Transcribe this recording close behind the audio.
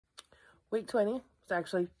week 20. It's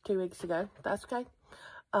actually 2 weeks ago. That's okay.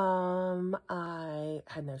 I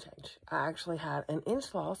had no change. I actually had an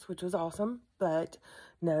inch loss, which was awesome, but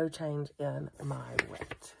no change in my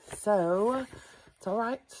weight. So, it's all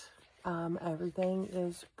right. Everything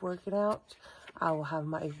is working out. I will have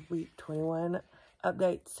my week 21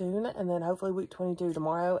 update soon, and then hopefully week 22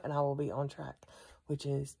 tomorrow, and I will be on track, which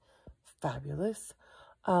is fabulous.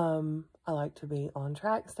 I like to be on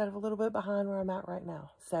track instead of a little bit behind where I'm at right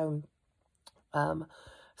now. So,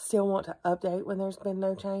 still want to update when there's been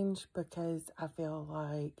no change, because I feel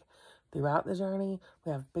like throughout the journey,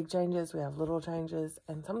 we have big changes, we have little changes,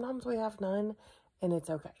 and sometimes we have none, and it's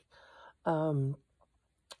okay.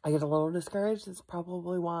 I get a little discouraged. It's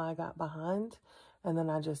probably why I got behind. And then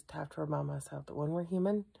I just have to remind myself that when we're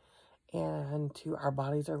human and our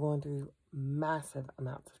bodies are going through massive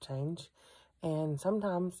amounts of change, and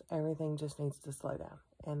sometimes everything just needs to slow down,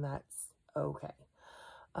 and that's okay.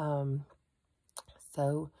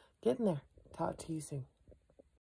 So getting there. Talk to you soon.